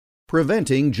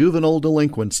Preventing Juvenile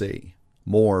Delinquency.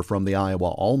 More from the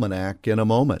Iowa Almanac in a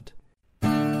moment.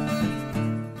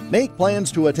 Make plans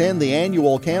to attend the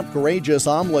annual Camp Courageous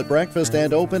Omelet Breakfast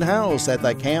and Open House at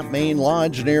the Camp Main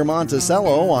Lodge near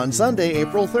Monticello on Sunday,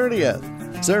 April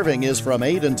 30th. Serving is from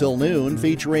 8 until noon,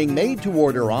 featuring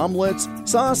made-to-order omelets,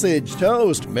 sausage,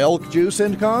 toast, milk, juice,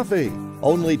 and coffee.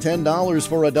 Only $10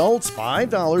 for adults,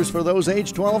 $5 for those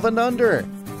age 12 and under.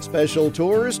 Special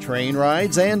tours, train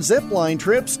rides, and zip-line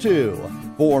trips, too.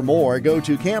 For more, go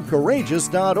to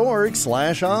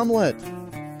campcourageous.org/omelet.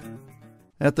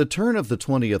 At the turn of the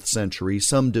 20th century,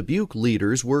 some Dubuque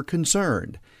leaders were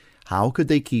concerned. How could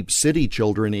they keep city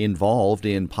children involved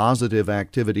in positive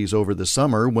activities over the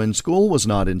summer when school was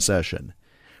not in session?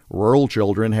 Rural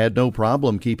children had no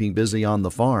problem keeping busy on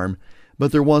the farm,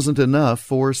 but there wasn't enough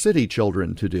for city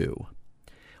children to do.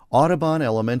 Audubon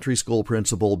Elementary School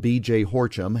principal B.J.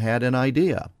 Horcham had an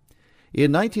idea.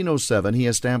 In 1907, he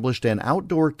established an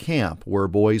outdoor camp where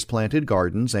boys planted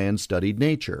gardens and studied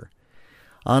nature.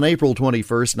 On April 21,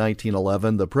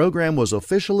 1911, the program was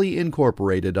officially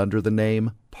incorporated under the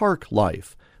name Park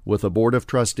Life, with a board of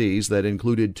trustees that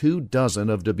included 24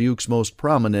 of Dubuque's most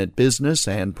prominent business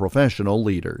and professional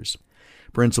leaders.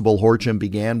 Principal Horcham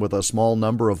began with a small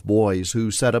number of boys who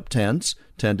set up tents,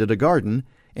 tended a garden,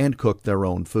 and cooked their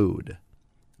own food.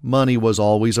 Money was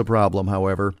always a problem,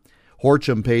 however.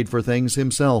 Horcham paid for things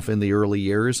himself in the early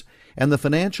years, and the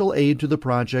financial aid to the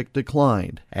project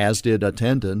declined, as did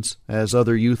attendance, as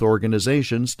other youth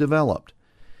organizations developed.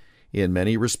 In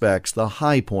many respects, the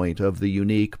high point of the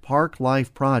unique Park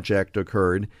Life project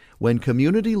occurred when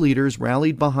community leaders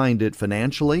rallied behind it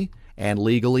financially and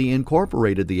legally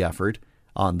incorporated the effort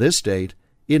on this date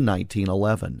in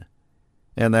 1911.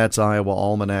 And that's Iowa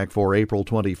Almanac for April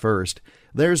 21st.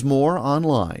 There's more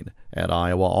online at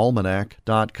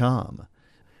iowaalmanac.com.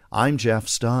 I'm Jeff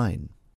Stein.